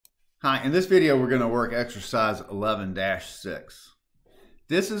Hi, in this video we're going to work exercise 11-6.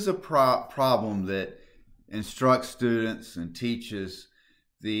 This is a problem that instructs students and teaches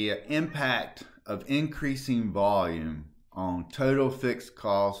the impact of increasing volume on total fixed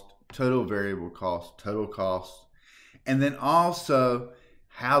cost, total variable cost, total cost, and then also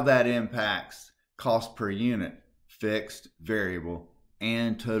how that impacts cost per unit, fixed, variable,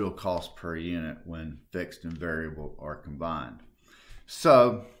 and total cost per unit when fixed and variable are combined.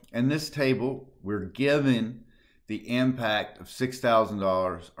 So in this table, we're given the impact of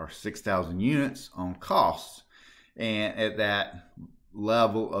 $6,000 or 6,000 units on costs. And at that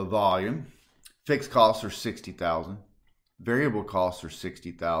level of volume, fixed costs are 60,000, variable costs are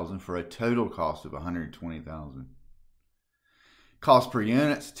 60,000 for a total cost of 120,000. Cost per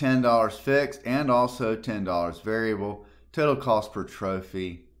unit is $10 fixed and also $10 variable. Total cost per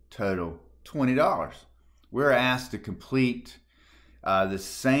trophy, total $20. We're asked to complete the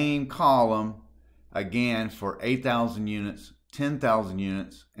same column again for 8,000 units, 10,000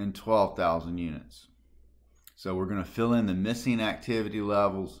 units, and 12,000 units. So we're going to fill in the missing activity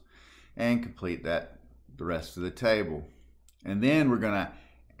levels and complete the rest of the table. And then we're going to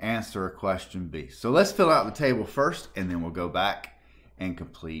answer a question B. So let's fill out the table first, and then we'll go back and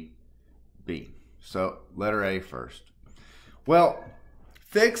complete B. So letter A first. Well,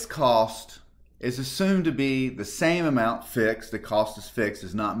 fixed cost is assumed to be the same amount fixed, the cost is fixed,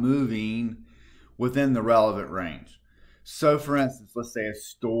 is not moving within the relevant range. So for instance, let's say a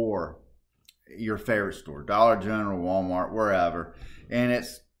store, your favorite store, Dollar General, Walmart, wherever, and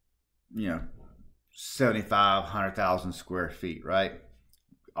it's, 75, 100,000 square feet, right?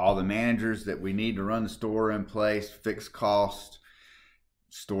 All the managers that we need to run the store in place, fixed cost,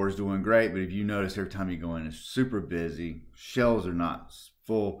 store's doing great, but if you notice every time you go in, it's super busy, shelves are not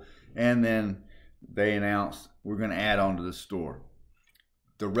full, and then they announced we're going to add on to the store.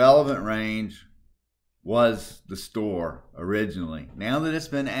 The relevant range was the store originally. Now that it's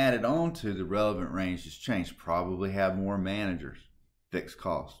been added on to, the relevant range has changed. Probably have more managers. Fixed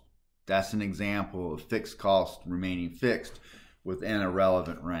cost. That's an example of fixed cost remaining fixed within a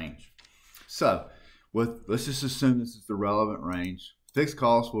relevant range. So let's just assume this is the relevant range. Fixed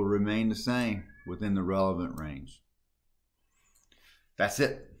cost will remain the same within the relevant range. That's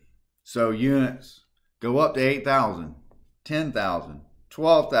it. So units go up to 8,000, 10,000,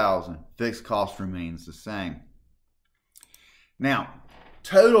 12,000. Fixed cost remains the same. Now,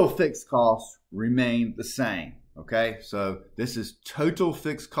 total fixed costs remain the same. Okay, so this is total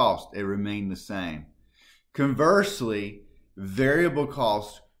fixed cost. It remained the same. Conversely, variable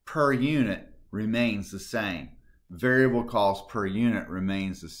cost per unit remains the same. Variable cost per unit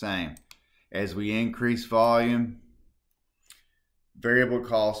remains the same. As we increase volume, variable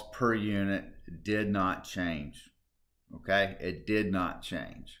cost per unit did not change. Okay, it did not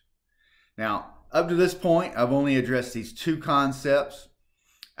change. Now, up to this point, I've only addressed these two concepts.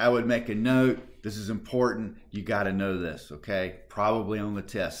 I would make a note. This is important. You got to know this, okay? Probably on the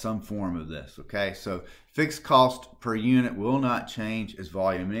test, some form of this, okay? So fixed cost per unit will not change as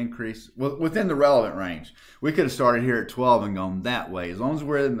volume increase within the relevant range. We could have started here at 12 and gone that way. As long as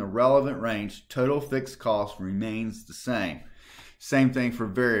we're in the relevant range, total fixed cost remains the same. Same thing for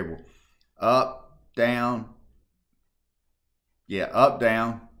variable. Up, down, up,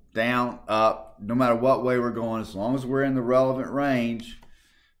 down, up. No matter what way we're going, as long as we're in the relevant range,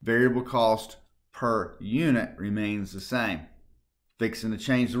 variable cost per unit remains the same. Fixing to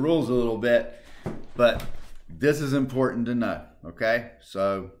change the rules a little bit, but this is important to know, okay?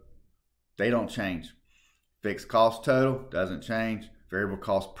 So they don't change. Fixed cost total doesn't change. Variable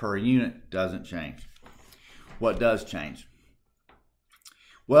cost per unit doesn't change. What does change?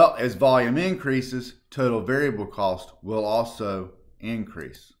 Well, as volume increases, total variable cost will also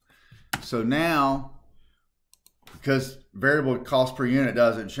increase. So now, because variable cost per unit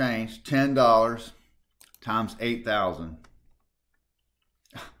doesn't change, $10 times 8,000.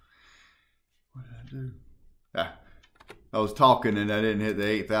 What did I do? I was talking and I didn't hit the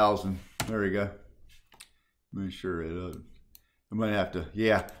 8,000. There we go. Make sure it I might have to,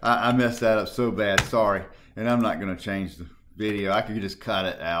 I messed that up so bad, sorry. And I'm not going to change the video. I could just cut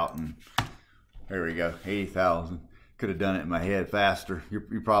it out and there we go, 80,000. Could have done it in my head faster.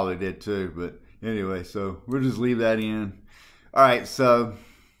 You probably did too, but anyway, so we'll just leave that in. All right, so,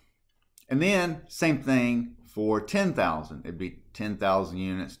 and then same thing for 10,000. It'd be 10,000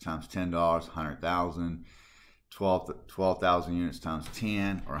 units times $10, 100,000. 12,000 units times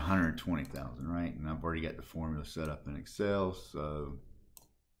 10 or 120,000, right? And I've already got the formula set up in Excel, so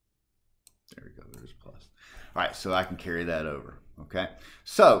there we go, there's plus. All right, so I can carry that over, okay?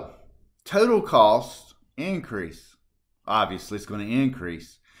 So total cost increase. Obviously, it's going to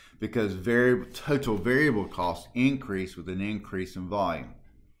increase because total variable costs increase with an increase in volume.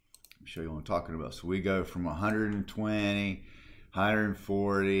 Let me show you what I'm talking about. So we go from 120,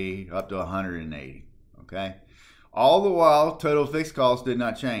 140 up to 180, okay? All the while, total fixed costs did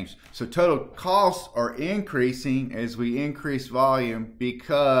not change. So total costs are increasing as we increase volume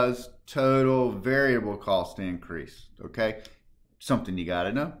because total variable costs increase, okay? Something you got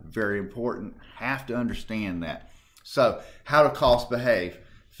to know, very important, have to understand that. So how do costs behave?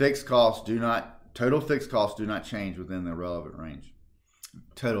 Total fixed costs do not change within the relevant range.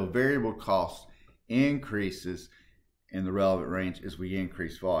 Total variable costs increases in the relevant range as we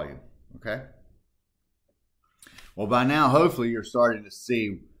increase volume, okay? Well, by now, hopefully you're starting to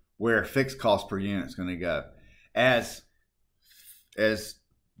see where fixed cost per unit is going to go. As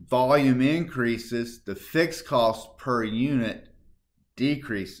volume increases, the fixed cost per unit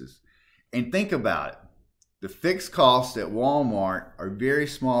decreases. And think about it. The fixed costs at Walmart are very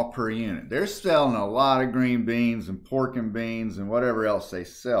small per unit. They're selling a lot of green beans and pork and beans and whatever else they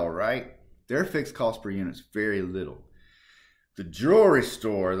sell, right? Their fixed cost per unit is very little. The jewelry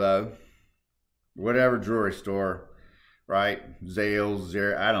store, though, whatever jewelry store, right? Zales,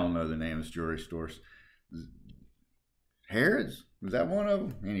 I don't know the name of jewelry stores. Harrods, was that one of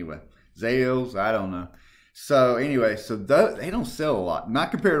them? Anyway, Zales, I don't know. So anyway, they don't sell a lot,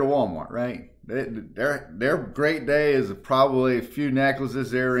 not compared to Walmart, right? Their great day is probably a few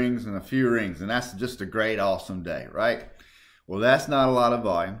necklaces, earrings, and a few rings, and that's just a great, awesome day, right? Well, that's not a lot of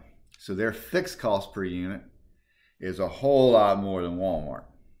volume, so their fixed cost per unit is a whole lot more than Walmart,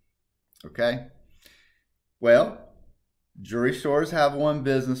 okay? Well, jewelry stores have one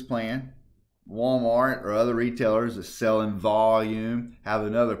business plan. Walmart or other retailers that sell in volume have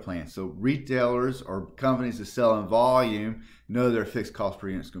another plan. So retailers or companies that sell in volume know their fixed cost per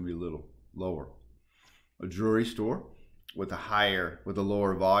unit is going to be a little lower. A jewelry store with a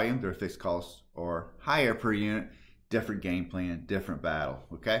lower volume, their fixed costs are higher per unit. Different game plan, different battle.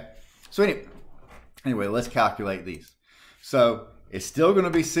 Okay. So anyway, let's calculate these. So it's still going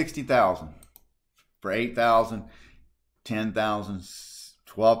to be $60,000 for 8,000, 10,000.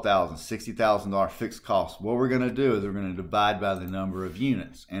 $12,000, $60,000 fixed cost. What we're going to do is we're going to divide by the number of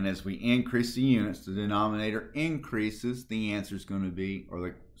units. And as we increase the units, the denominator increases. The answer is going to be, or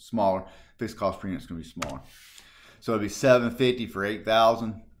the smaller, fixed cost per unit is going to be smaller. So it'll be $750 for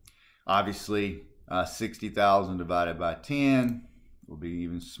 8,000. Obviously, 60,000 divided by 10 will be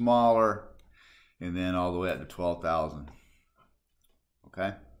even smaller. And then all the way up to 12,000.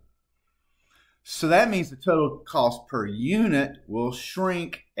 Okay? So that means the total cost per unit will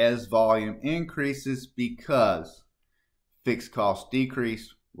shrink as volume increases because fixed costs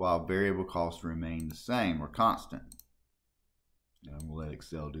decrease while variable costs remain the same or constant. And I'm going to let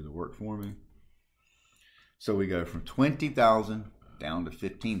Excel do the work for me. So we go from 20,000 down to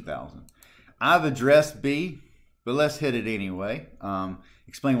 15,000. I've addressed B, but let's hit it anyway.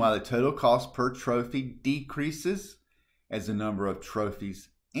 Explain why the total cost per trophy decreases as the number of trophies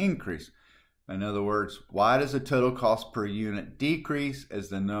increase. In other words, why does the total cost per unit decrease as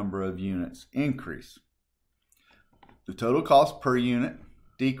the number of units increase? The total cost per unit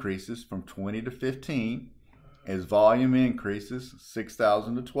decreases from 20 to 15 as volume increases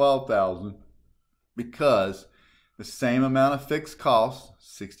 6,000 to 12,000 because the same amount of fixed costs,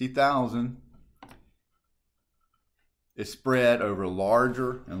 60,000, is spread over a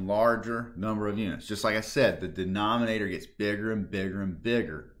larger and larger number of units. Just like I said, the denominator gets bigger and bigger and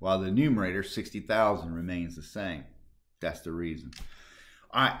bigger, while the numerator, 60,000, remains the same. That's the reason.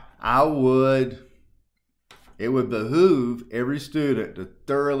 It would behoove every student to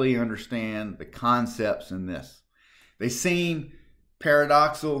thoroughly understand the concepts in this. They seem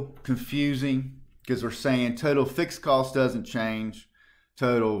paradoxical, confusing, because we're saying total fixed cost doesn't change,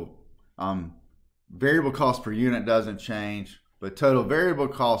 total variable cost per unit doesn't change, but total variable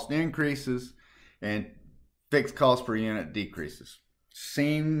cost increases and fixed cost per unit decreases.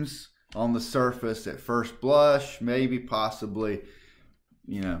 Seems on the surface at first blush, maybe possibly,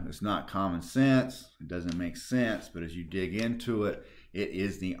 it's not common sense. It doesn't make sense, but as you dig into it, it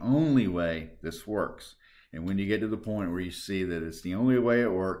is the only way this works. And when you get to the point where you see that it's the only way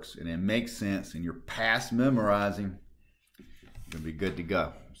it works and it makes sense and you're past memorizing, you're going to be good to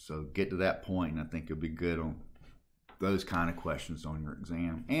go. So get to that point, and I think you'll be good on those kind of questions on your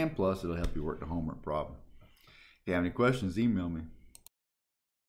exam. And plus, it'll help you work the homework problem. If you have any questions, email me.